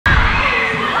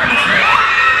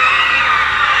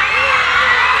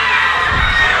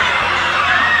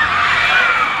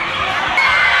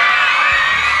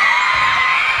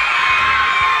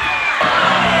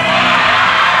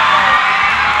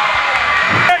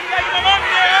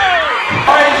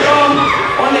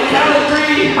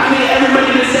I need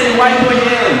everybody to say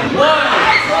whiteboyem. 1, 2,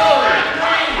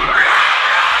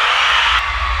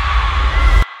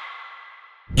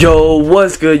 3. Yo,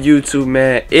 what's good, YouTube,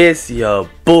 man? It's your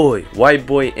boy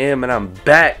whiteboyem, and I'm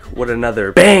back with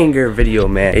another banger video,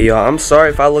 man. Hey, y'all, I'm sorry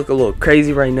if I look a little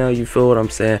crazy right now. You feel what I'm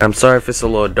saying? I'm sorry if it's a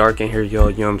little dark in here, y'all.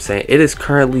 You know what I'm saying? It is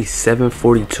currently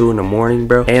 7:42 in the morning,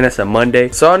 bro, and it's a Monday.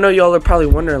 So I know y'all are probably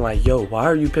wondering, like, yo, why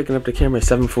are you picking up the camera at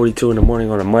 7:42 in the morning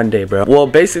on a Monday, bro? Well,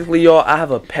 basically, y'all, I have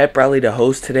a pep rally to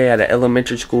host today at an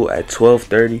elementary school at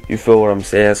 12:30. You feel what I'm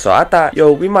saying? So I thought,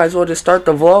 yo, we might as well just start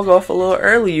the vlog off a little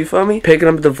early. You feel me? Picking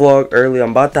up the vlog early.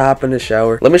 I'm about to hop in the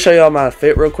shower. Let me show y'all my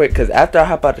fit real quick, because after I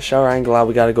hop out the shower, I ain't gonna lie,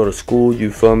 we gotta go to school. You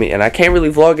feel me? And I can't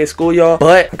really vlog at school, y'all,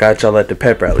 but I got y'all at the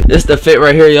pep rally. This the fit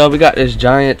right here, y'all. We got this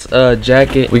Giants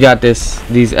jacket. We got these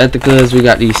Ethicas. We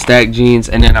got these stacked jeans,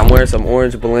 and then I'm wearing some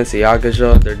orange Balenciagas,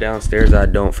 y'all. They're downstairs. I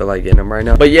don't feel like getting them right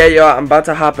now, but yeah, y'all, I'm about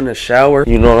to hop in the shower.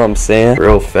 You know what I'm saying?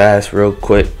 Real fast, real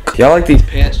quick. Y'all like these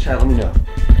pants, chat? Let me know.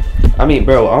 I mean,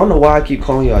 bro, I don't know why I keep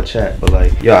calling y'all chat, but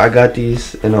like, yo, I got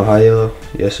these in Ohio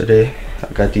yesterday. I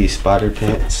got these spotter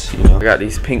pants, you know. I got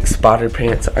these pink spotter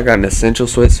pants. I got an essential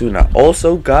sweatsuit, and I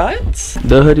also got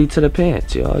the hoodie to the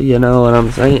pants, y'all. You know what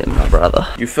I'm saying, my brother?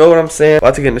 You feel what I'm saying?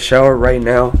 About to get in the shower right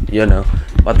now, you know.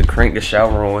 About to crank the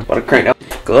shower on. About to crank that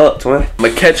up, twin. I'm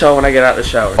gonna catch y'all when I get out the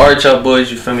shower. Alright, y'all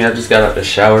boys, you feel me? I just got out the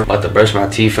shower. About to brush my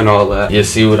teeth and all that. You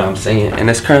see what I'm saying?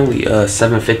 And it's currently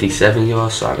 7:57,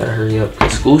 y'all, so I gotta hurry up.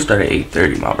 School started at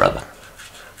 8:30, my brother.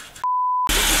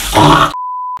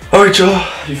 Alright, y'all,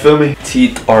 you feel me?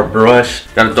 Teeth are brushed.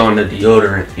 Gotta throw in the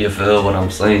deodorant, you feel what I'm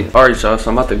saying? Alright, y'all,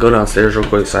 so I'm about to go downstairs real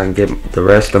quick so I can get the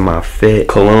rest of my fit,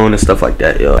 cologne and stuff like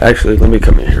that, yo. Actually, let me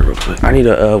come in here real quick. I need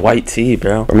a white tee,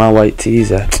 bro. Where my white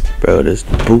tees at? Bro, this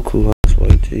buku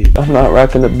white tee. I'm not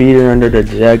rocking the beater under the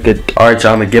jacket. Alright,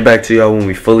 y'all, I'm gonna get back to y'all when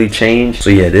we fully change. So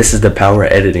yeah, this is the power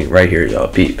of editing right here, y'all.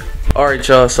 Peep. Alright,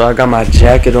 y'all, so I got my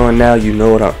jacket on now. You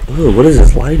know what ooh, what is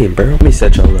this lighting, bro? Let me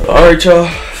set y'all up. Alright, y'all,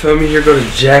 feel me? Here go the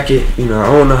jacket. You know, I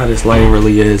don't know how this lighting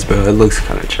really is, bro. It looks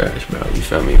kind of trash, bro. You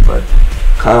feel me? But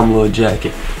calm little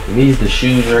jacket. And these the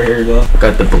shoes right here, y'all. I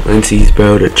got the Balenciagas,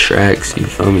 bro, the tracks. You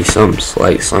feel me? Something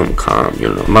slight, something calm, you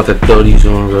know. I'm about to throw these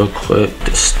on real quick.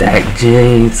 The stacked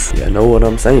jeans. Yeah, I know what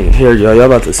I'm saying. Here, y'all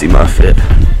about to see my fit.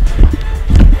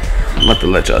 I'm about to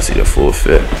let y'all see the full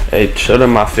fit. Hey, show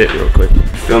them my fit real quick.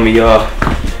 Feel me, y'all?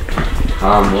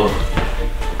 Calm little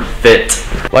fit.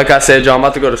 Like I said, y'all, I'm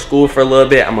about to go to school for a little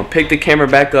bit. I'm gonna pick the camera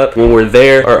back up when we're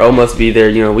there, or almost be there.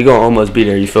 You know, we gonna almost be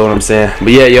there. You feel what I'm saying?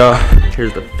 But yeah, y'all,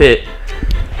 here's the fit.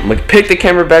 I'm gonna pick the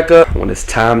camera back up when it's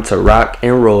time to rock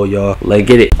and roll, y'all. Let's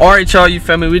get it. All right, y'all, you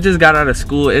feel me? We just got out of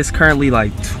school. It's currently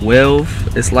like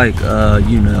 12. It's like,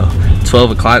 you know,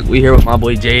 12 o'clock. We here with my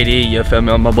boy JD. You feel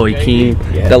me? My boy Keem.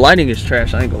 Yeah. The lighting is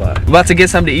trash, I ain't gonna lie. I'm about to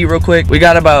get something to eat real quick. We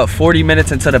got about 40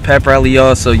 minutes into the pep rally,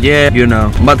 y'all. So yeah, you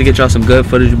know, I'm about to get y'all some good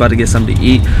footage. We're about to get something to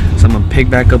eat. So I'm gonna pick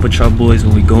back up with y'all boys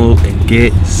when we go and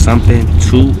get something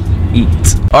to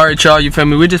eat. All right, y'all, you feel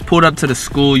me? We just pulled up to the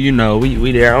school, you know.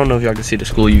 We there. I don't know if y'all can see the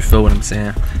school. You feel what I'm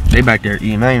saying? They back there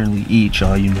eating. I ain't really eat,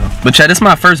 y'all, you know. But yeah, this is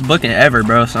my first booking ever,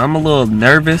 bro. So I'm a little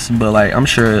nervous, but like I'm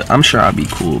sure I'll be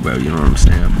cool, bro. You know what I'm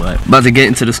saying? But about to get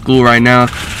into the school right now.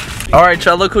 All right,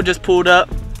 y'all, look who just pulled up.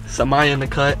 Samaya in the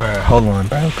cut. All right, hold on,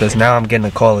 bro, because now I'm getting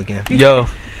a call again. Yo.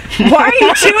 Why are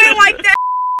you chewing like that?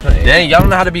 Dang, y'all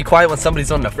don't know how to be quiet when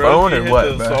somebody's on the phone or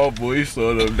what, bro? Cuz,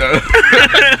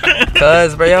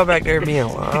 bro, y'all back there being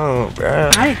long, bro.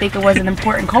 I didn't think it was an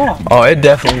important call. Oh, it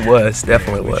definitely was.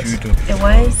 Definitely was. It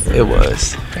was? It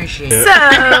was. Appreciate it. So,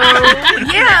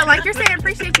 yeah, like you're saying,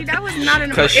 appreciate you. That was not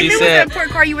an important call. If it was an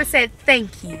important call, you would have said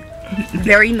thank you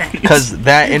very much. Because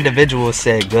that individual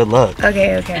said good luck.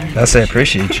 Okay, okay. I said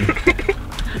appreciate you.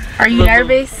 Are you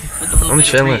nervous? I'm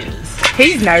chilling.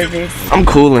 He's nervous. I'm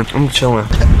cooling. I'm chilling.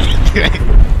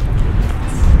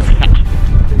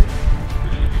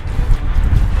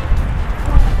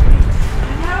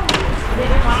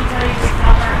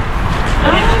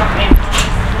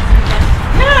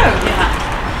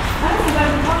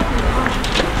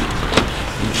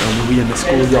 We in the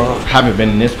school, y'all. Haven't been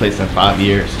in this place in 5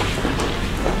 years.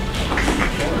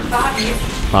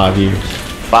 5 years.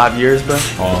 5 years, bro?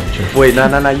 Oh, true. Wait, no,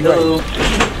 you right.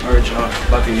 Alright, y'all,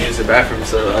 about to use the bathroom,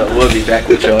 so we'll be back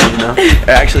with y'all, you know.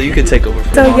 Actually, you can take over.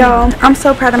 So, y'all, I'm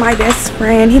so proud of my best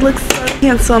friend. He looks so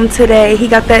handsome today. He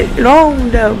got that long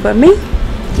though, but me?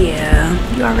 Yeah,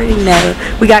 you already know.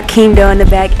 We got Keem in the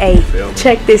back. Hey,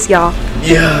 check this, y'all.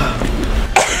 Yeah.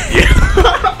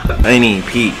 I ain't even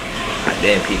peep. I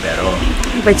didn't peep at all.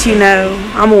 But you know,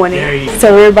 I'm on it.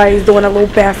 So everybody's doing a little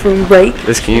bathroom break.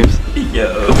 This Keem's.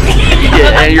 Yo.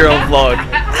 Yeah, and your own vlog.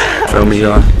 Show me,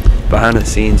 y'all. Behind the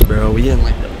scenes, bro. We in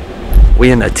We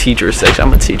in the teacher section.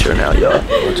 I'm a teacher now, y'all. I'm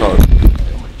a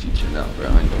teacher now, bro.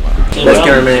 I ain't gonna lie. Let's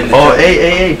get man. Oh,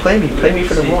 hey, play me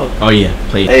for the vlog. Oh yeah,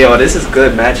 play. Hey, yo, this is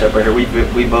good matchup right here. We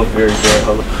both very good.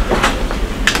 Hold on.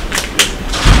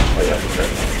 Oh yeah.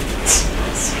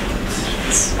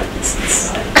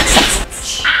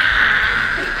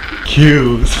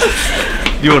 Cues.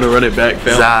 You want to run it back,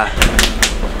 fam?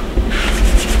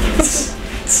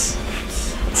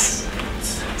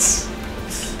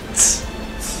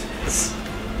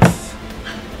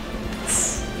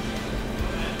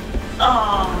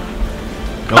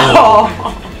 Oh.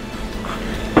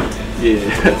 Yeah.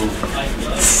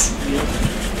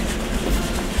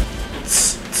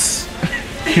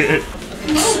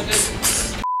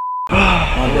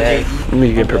 Let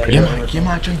me get prepared. Get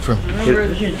my drink from.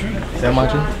 Is that my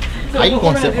drink? How you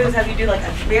gonna sip? Have you do like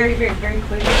a very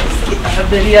quick a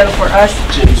video for us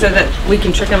so that we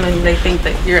can trick them and they think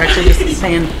that you're actually just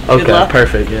saying good Okay, luck.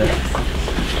 perfect. Yeah.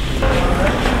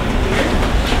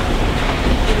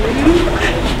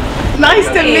 Nice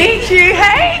to meet you.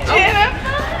 Hey, Jennifer.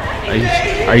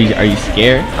 Are you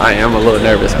scared? I am a little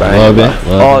nervous, but A little bit.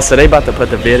 Oh, so they about to put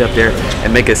the vid up there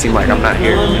and make it seem like I'm not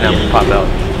here and I'm gonna pop out.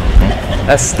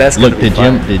 That's Look, gonna be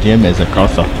the gym is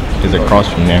across from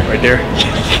there. right there.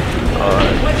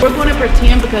 We're going to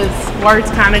pretend because words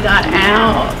kind of got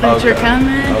out that you're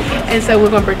coming, and so we're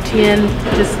going to pretend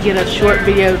just get a short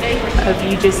video of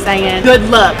you just saying good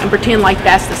luck and pretend like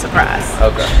that's the surprise.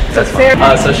 Okay, that's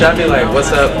fine. So should I be like,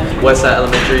 what's up, Westside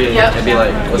Elementary, and be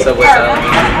like, what's up, Westside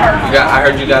Elementary? I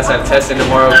heard you guys have testing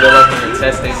tomorrow. Good luck with your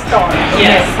testing.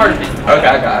 Yes, perfect. Okay,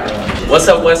 I got it. What's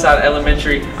up, Westside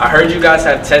Elementary? I heard you guys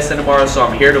have testing tomorrow, so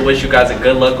I'm here to wish you guys a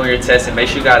good luck on your testing. Make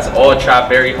sure you guys all try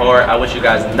very hard. I wish you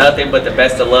guys nothing but the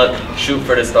best of luck. Shoot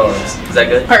for the stars. Is that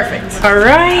good? Perfect. All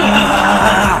right.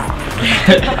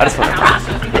 I just want to rock.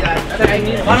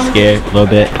 I'm scared a little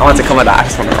bit. I want to come out. I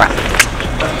just want to rock.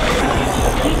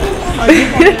 I'm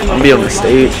gonna be on the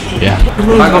stage. Yeah.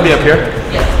 Am I gonna be up here?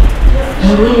 Yeah.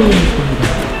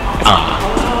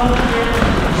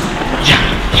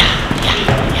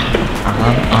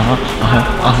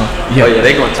 Oh yeah,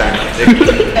 they gonna turn.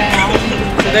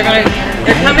 So they're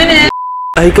coming in.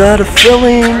 I got a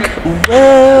feeling,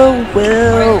 well,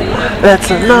 that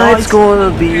tonight's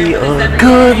gonna be a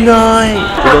good night.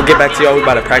 We're gonna get back to y'all. We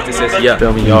about to practice this. Yeah.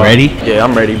 Feel me, y'all? You ready? Yeah,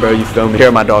 I'm ready, bro. You feel me? Here,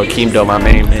 my dog Keemdo, my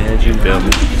main man. You feel me?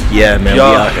 Yeah, man.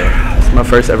 Y'all, We out there. it's my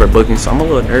first ever booking, so I'm a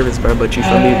little nervous, bro. But you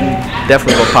feel me?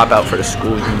 Definitely gonna pop out for the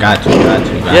school. Got you.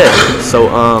 Yeah. So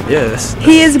yes.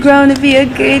 He is grown to be a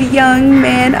good young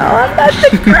man. Oh, I'm about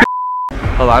to cry.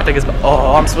 Hold on, I think it's.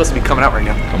 Oh, I'm supposed to be coming out right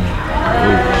now. Come on.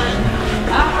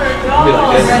 Be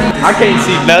like this. I can't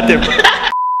see nothing.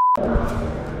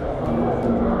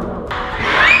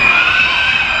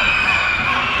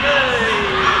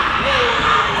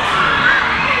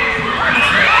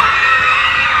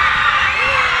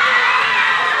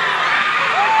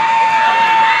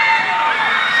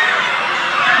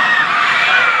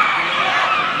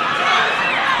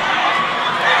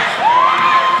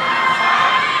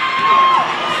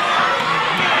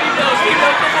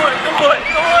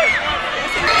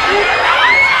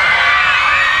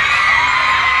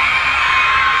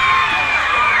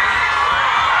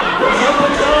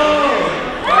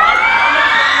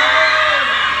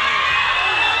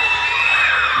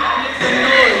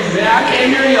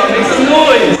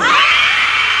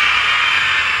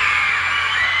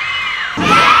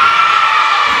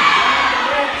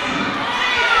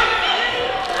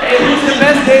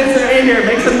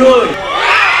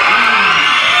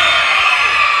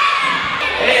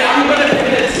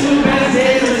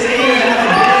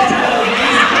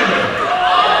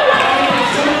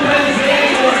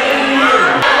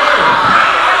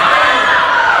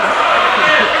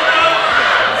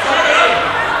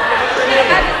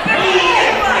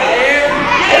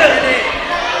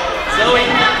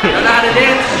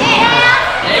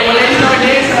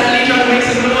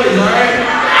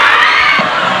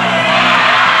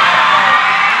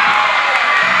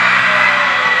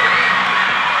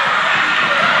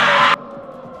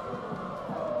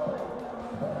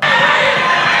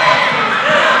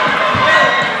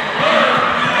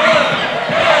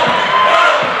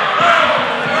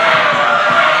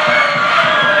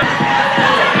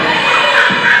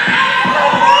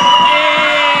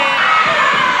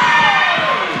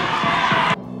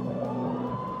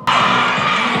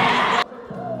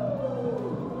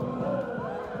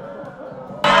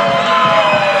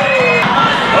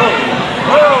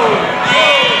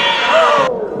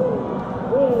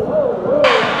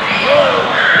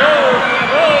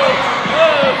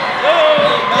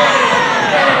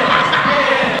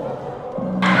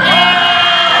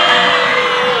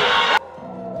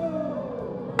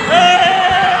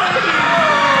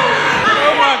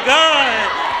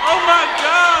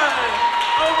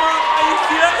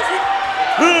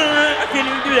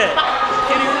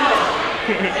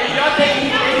 y'all think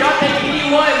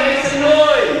he won, make some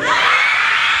noise.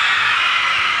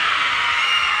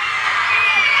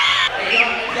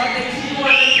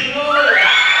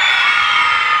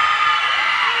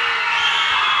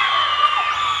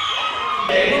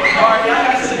 Alright, y'all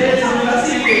got some business. Let's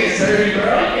see this, sir,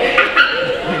 bro. I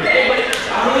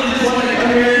really just wanted to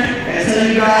come here and tell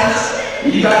you guys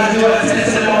do a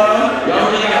test tomorrow.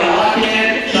 Y'all really gotta lock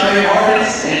in, try your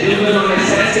hardest, and do good on this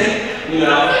testing. You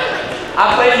know,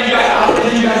 I'll play you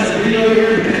guys a video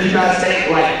here because you guys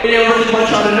think like we didn't really want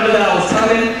y'all to know that I was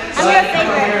coming. So I can come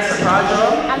over here and surprise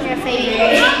y'all. I'm your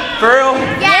favorite. For real?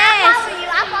 Yeah,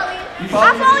 I follow you.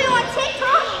 I follow you on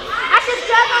TikTok. I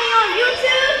subscribe on you on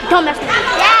YouTube. Don't mess with me.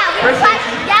 Yeah, we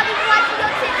can watch you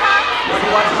on TikTok. You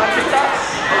watching my TikToks?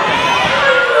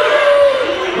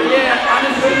 Yeah, I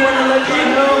just really want to let you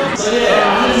know. So yeah,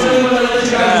 I just really want to let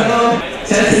you guys know.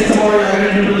 Testing tomorrow, you're going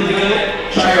to do really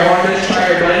good. Try your hardest, try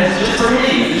your best. Just for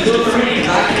me. Just do it for me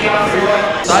because I came out for you.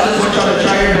 So I just want y'all to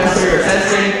try your best for your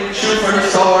testing, shoot for the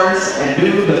stars, and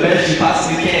do the best you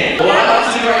possibly can. What I'm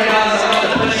about to do right now is I'm about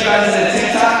to put you guys in a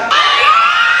TikTok.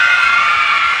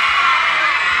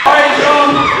 Alright,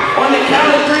 y'all. On the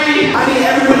count of 3, I need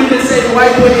everybody to say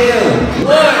whiteboyem. 1,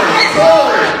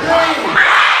 2, 3.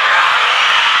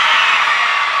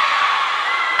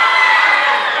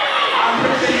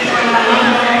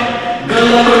 Good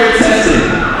luck with your testing.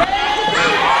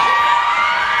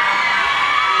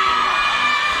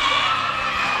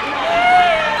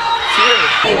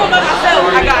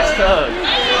 I got you.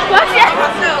 What's that?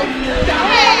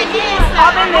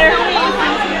 Hop in there.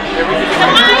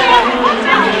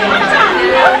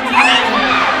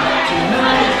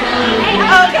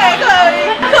 Okay, Chloe.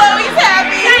 Chloe's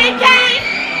happy.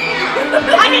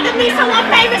 I need to meet someone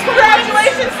famous for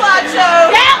Graduation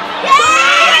slideshow. Yeah.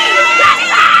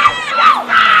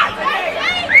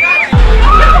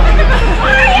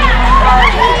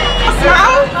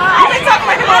 Smile? You've been talking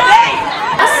like him all day.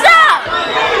 What's up?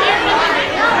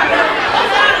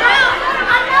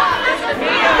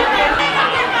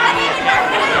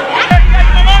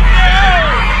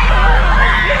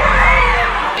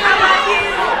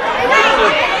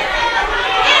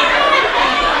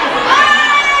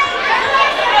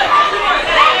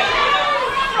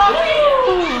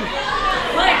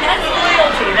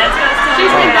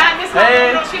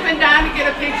 She's been dying to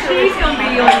get a picture. She's gonna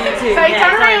be on YouTube. So you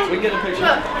turn around. We get a picture.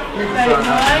 Look. 1,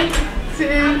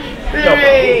 2,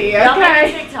 3. Don't make a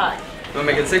Okay. TikTok. You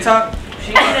wanna make a TikTok?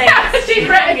 She's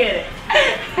ready. Get it.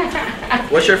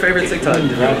 What's your favorite TikTok?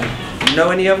 You know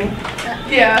any of them?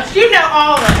 Yeah, you know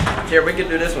all of them. Here, we could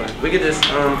do this one. We could just,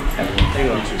 hang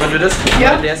on. Wanna do this? You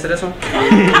Yep. wanna dance to this one?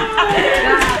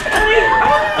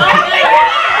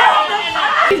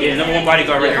 Yeah, number 1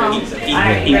 bodyguard right here.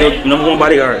 He go number 1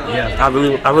 bodyguard. Yeah, I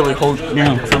really hold it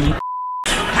down. Feel me?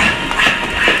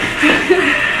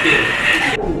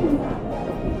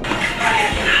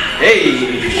 Hey.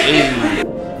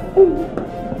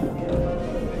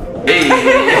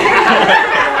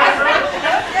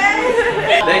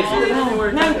 Thank you.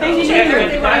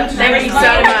 Thank you so much.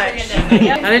 I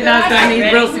didn't know I was gonna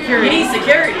need real security. You need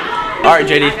security. All right,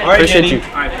 JD. Appreciate you.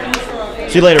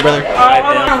 See you later, brother.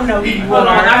 I don't know who you are.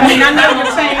 I mean, I know what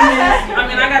you're saying. I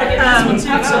mean, I gotta get this one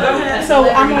too, so go ahead. So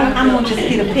I'm gonna just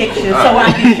get a picture so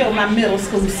I can show my middle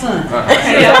school son.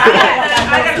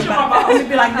 I gotta show my boss. It'd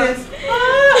be like this.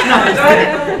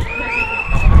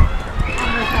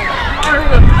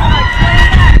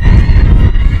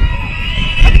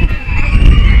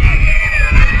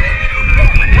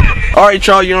 Alright,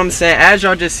 y'all, you know what I'm saying? As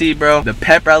y'all just see, bro, the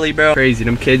pep rally, bro, crazy.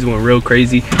 Them kids went real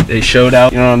crazy. They showed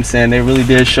out, you know what I'm saying? They really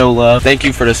did show love. Thank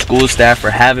you for the school staff for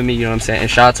having me, you know what I'm saying? And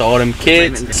shout out to all them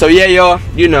kids. So yeah, y'all,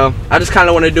 you know, I just kind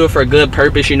of want to do it for a good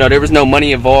purpose. You know, there was no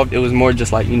money involved. It was more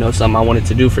just like, you know, something I wanted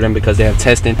to do for them because they have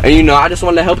testing. And you know, I just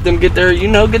wanted to help them get their, you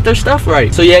know, get their stuff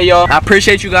right. So yeah, y'all, I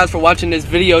appreciate you guys for watching this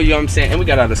video, you know what I'm saying? And we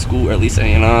got out of school early, so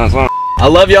you know, so I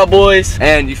love y'all boys,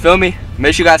 and you feel me?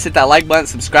 Make sure you guys hit that like button,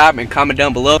 subscribe, and comment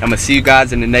down below. I'm gonna see you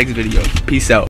guys in the next video. Peace out.